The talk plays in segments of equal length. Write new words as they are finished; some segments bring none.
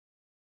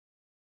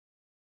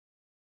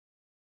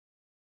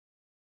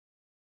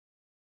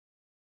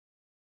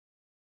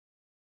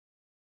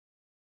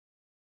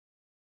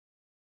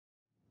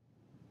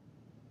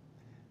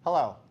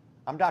Hello,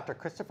 I'm Dr.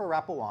 Christopher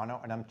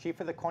Rapuano, and I'm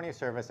Chief of the Cornea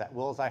Service at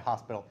Wills Eye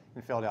Hospital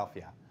in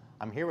Philadelphia.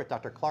 I'm here with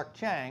Dr. Clark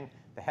Chang,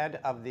 the head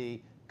of the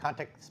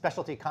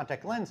Specialty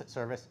Contact Lens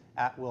Service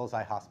at Wills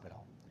Eye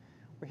Hospital.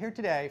 We're here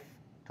today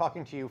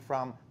talking to you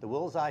from the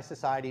Wills Eye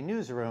Society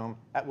newsroom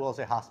at Wills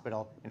Eye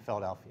Hospital in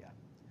Philadelphia.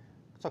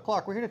 So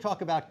Clark, we're here to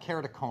talk about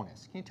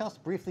keratoconus. Can you tell us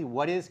briefly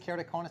what is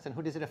keratoconus and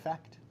who does it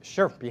affect?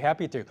 Sure, be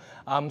happy to.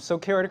 So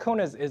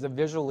keratoconus is a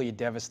visually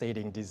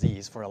devastating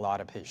disease for a lot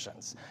of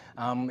patients.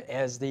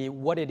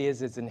 What it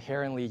is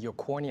inherently your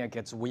cornea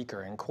gets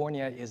weaker, and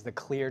cornea is the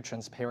clear,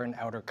 transparent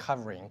outer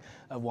covering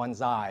of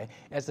one's eye.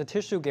 As the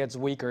tissue gets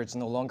weaker, it's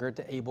no longer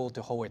able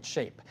to hold its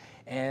shape.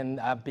 And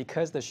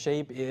because the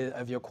shape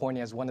of your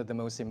cornea is one of the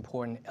most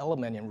important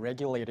elements in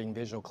regulating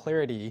visual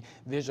clarity,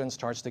 vision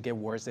starts to get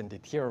worse and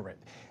deteriorate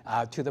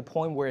to the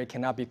point where it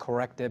cannot be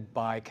corrected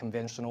by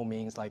conventional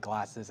means like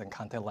glasses and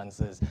contact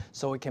lenses.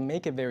 So it can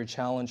make it very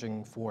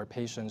challenging for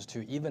patients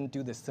to even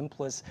do the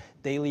simplest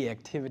daily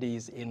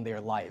activities in their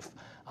life.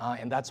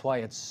 And that's why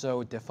it's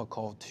so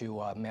difficult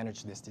to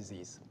manage this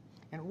disease.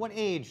 And what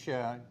age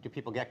do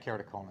people get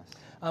keratoconus?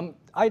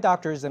 Eye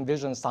doctors and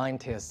vision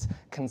scientists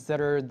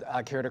consider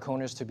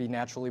keratoconus to be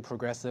naturally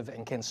progressive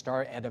and can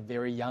start at a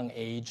very young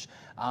age.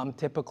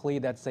 Typically,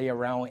 that's say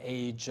around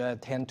age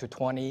 10 to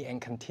 20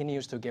 and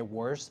continues to get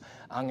worse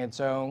on its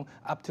own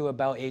up to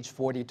about age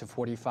 40 to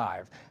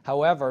 45.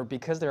 However,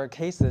 because there are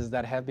cases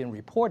that have been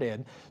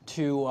reported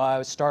to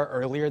start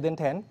earlier than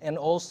 10 and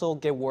also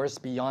get worse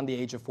beyond the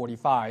age of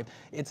 45,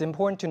 it's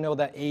important to know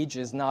that age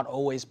is not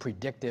always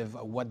predictive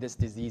of what this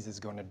disease is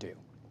going to do.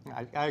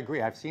 I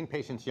agree. I've seen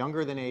patients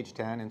younger than age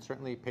 10, and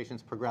certainly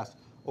patients progress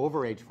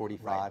over age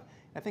 45. Right.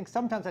 I think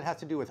sometimes it has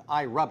to do with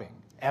eye rubbing.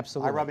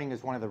 Absolutely. Eye rubbing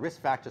is one of the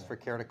risk factors for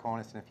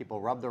keratoconus, and if people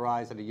rub their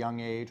eyes at a young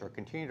age or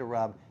continue to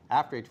rub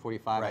after age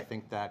 45, right, I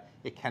think that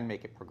it can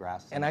make it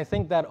progress. And I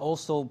think that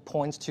also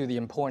points to the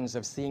importance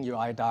of seeing your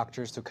eye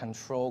doctors to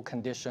control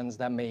conditions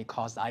that may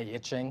cause eye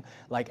itching,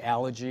 like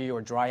allergy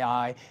or dry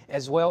eye,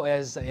 as well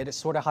as it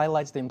sort of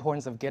highlights the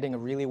importance of getting a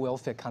really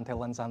well-fit contact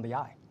lens on the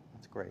eye.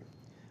 That's great.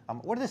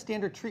 What are the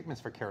standard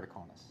treatments for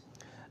keratoconus?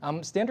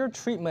 Standard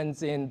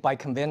treatments by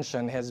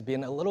convention has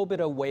been a little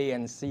bit of wait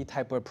and see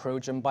type of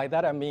approach, and by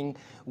that I mean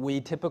we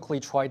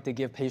typically try to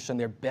give patients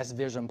their best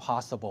vision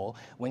possible.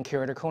 When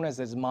keratoconus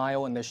is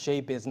mild and the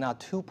shape is not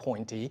too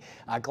pointy,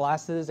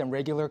 glasses and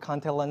regular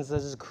contact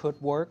lenses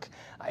could work.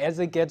 As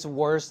it gets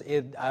worse,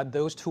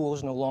 those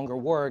tools no longer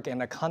work,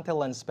 and a contact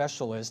lens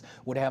specialist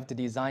would have to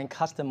design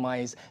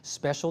customized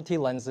specialty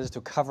lenses to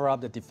cover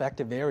up the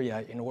defective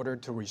area in order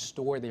to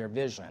restore their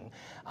vision.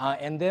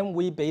 And then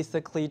we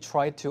basically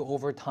try to,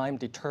 over time,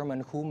 determine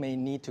who may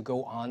need to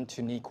go on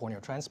to need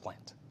corneal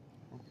transplant.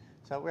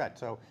 So, right,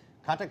 so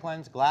contact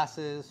lens,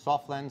 glasses,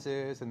 soft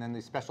lenses, and then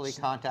the specialty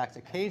contacts.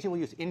 Occasionally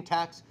we use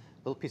intacts,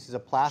 little pieces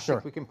of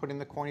plastic we can put in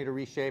the cornea to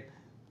reshape.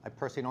 I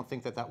personally don't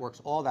think that that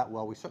works all that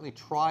well. We certainly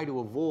try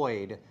to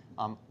avoid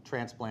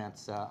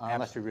transplants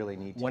unless we really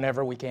need to.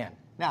 Whenever we can.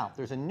 Now,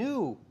 there's a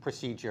new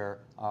procedure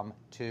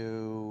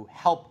to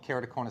help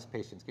keratoconus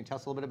patients. Can you tell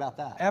us a little bit about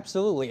that?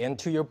 Absolutely, and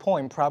to your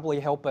point, probably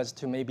help us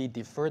to maybe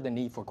defer the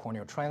need for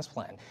corneal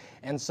transplant.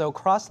 And so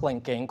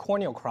cross-linking,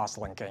 corneal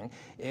crosslinking,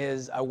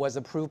 was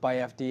approved by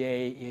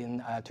FDA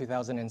in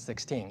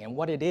 2016. And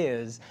what it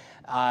is,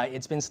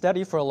 it's been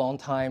studied for a long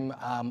time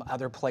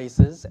other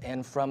places,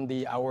 and from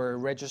our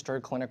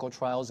registered clinical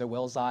trials at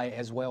Wills Eye,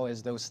 as well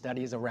as those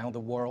studies around the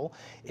world,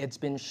 it's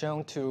been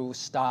shown to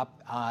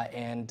stop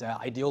and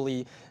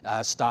ideally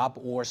stop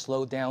or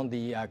slow down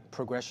the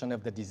progression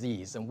of the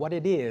disease. And what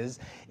it is,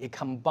 it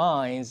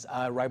combines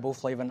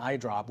riboflavin eye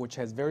drop, which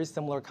has very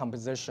similar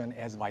composition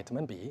as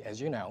vitamin B,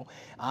 as you know,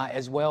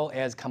 as well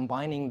as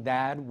combining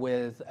that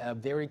with a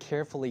very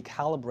carefully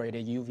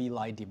calibrated UV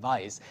light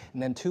device.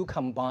 And then two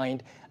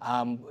combined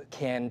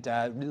can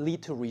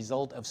lead to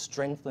result of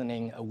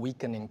strengthening a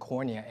weakening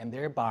cornea, and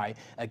thereby,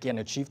 again,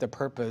 achieve the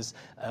purpose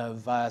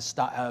of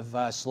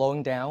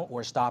slowing down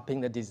or stopping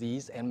the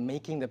disease and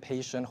making the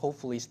patient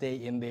hopefully stay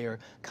in their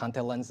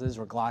contact lenses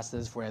or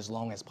glasses for as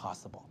long as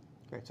possible.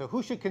 Great. So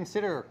who should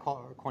consider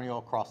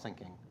corneal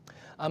crosslinking?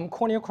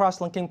 Corneal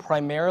crosslinking,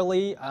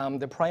 primarily,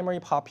 the primary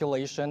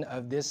population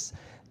of this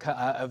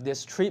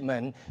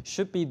treatment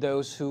should be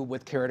those who,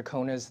 with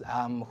keratoconus,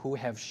 who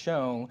have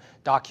shown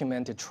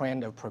documented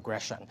trend of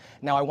progression.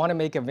 Now, I want to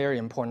make a very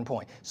important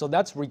point. So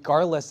that's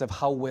regardless of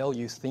how well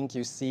you think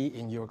you see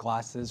in your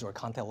glasses or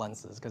contact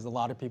lenses, because a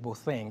lot of people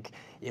think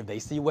if they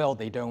see well,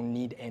 they don't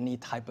need any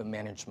type of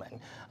management.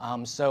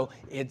 So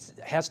it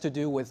has to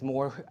do with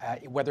more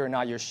whether or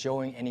not you're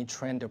showing any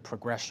trend of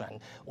progression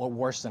or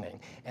worsening.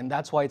 And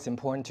that's why it's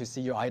important to see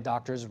your eye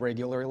doctors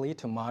regularly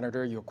to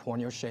monitor your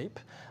corneal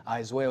shape,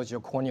 as well as your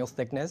corneal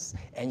thickness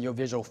and your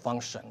visual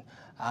function.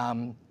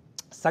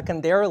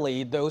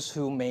 Secondarily, those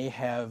who may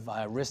have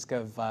risk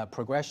of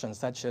progression,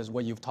 such as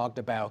what you've talked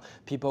about,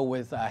 people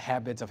with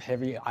habits of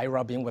heavy eye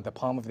rubbing with the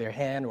palm of their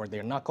hand or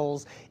their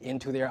knuckles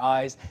into their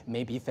eyes,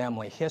 maybe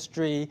family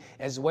history,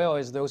 as well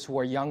as those who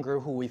are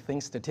younger who we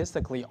think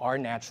statistically are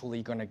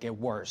naturally going to get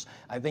worse.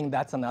 I think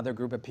that's another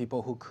group of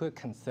people who could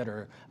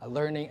consider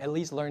at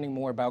least learning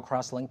more about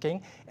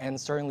cross-linking,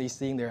 and certainly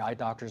seeing their eye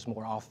doctors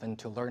more often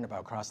to learn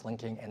about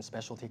cross-linking and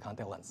specialty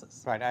contact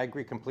lenses. Right, I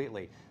agree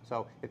completely.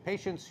 So if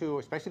patients who,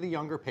 especially the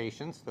younger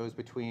patients, those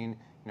between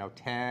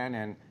 10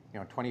 and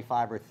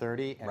 25 or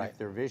 30, and Right. if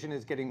their vision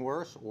is getting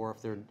worse, or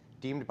if they're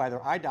deemed by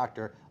their eye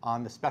doctor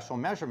on the special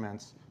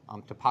measurements,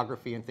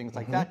 topography and things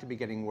like that, to be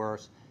getting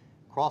worse,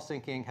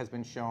 cross-linking has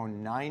been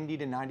shown 90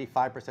 to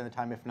 95% of the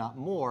time, if not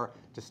more,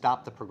 to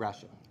stop the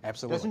progression.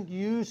 Absolutely. Doesn't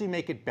usually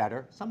make it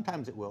better.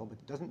 Sometimes it will, but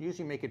it doesn't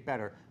usually make it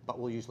better, but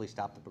will usually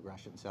stop the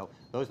progression. So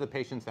those are the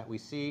patients that we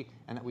see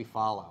and that we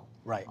follow.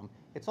 Right.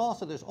 There's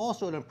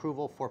also an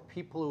approval for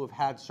people who have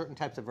had certain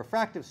types of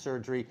refractive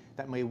surgery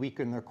that may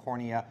weaken their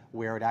cornea,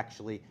 where it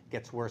actually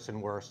gets worse and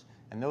worse,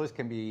 and those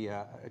can be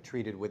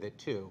treated with it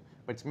too.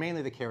 But it's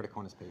mainly the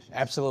keratoconus patients.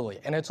 Absolutely.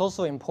 And it's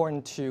also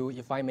important to,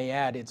 if I may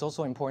add, it's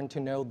also important to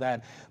know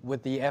that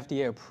with the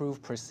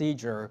FDA-approved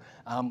procedure,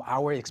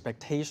 our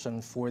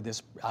expectation for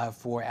this,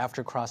 for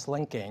after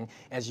cross-linking,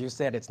 as you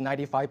said, it's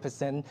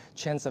 95%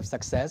 chance of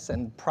success,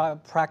 and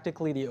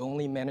practically the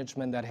only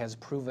management that has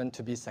proven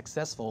to be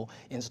successful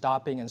in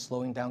stopping and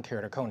slowing down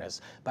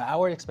keratoconus. But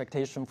our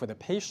expectation for the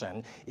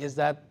patient is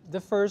that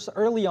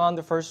early on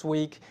the first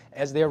week,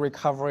 as they're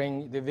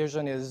recovering, the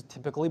vision is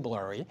typically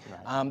blurry.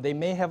 Right. They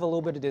may have a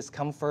little bit of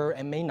discomfort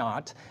and may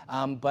not,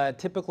 but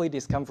typically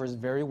discomfort is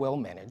very well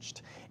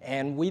managed.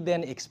 And we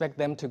then expect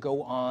them to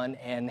go on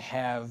and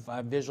have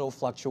visual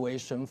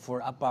fluctuation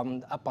for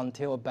up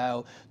until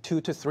about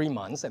 2 to 3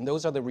 months. And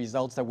those are the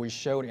results that we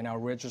showed in our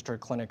registered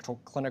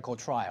clinical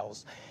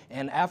trials.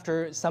 And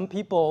after, some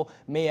people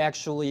may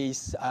actually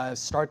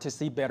start to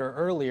see better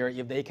earlier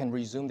if they can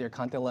resume their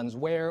contact lens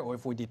wear, or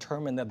if we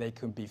determine that they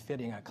could be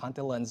fitting a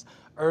contact lens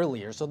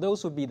earlier. So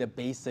those would be the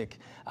basic,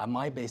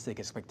 my basic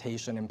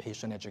expectation in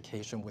patient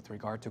education with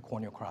regard to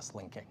corneal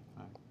cross-linking.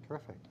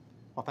 Terrific.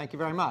 Well, thank you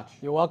very much.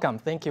 You're welcome.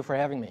 Thank you for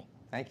having me.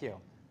 Thank you.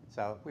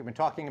 So we've been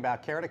talking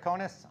about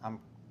keratoconus. I'm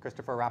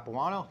Christopher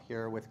Rapuano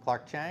here with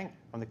Clark Chang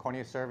from the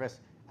Cornea Service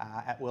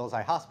at Wills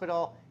Eye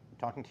Hospital,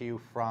 talking to you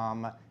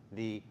from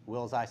the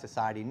Wills Eye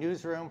Society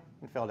newsroom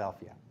in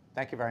Philadelphia.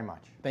 Thank you very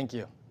much. Thank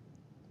you.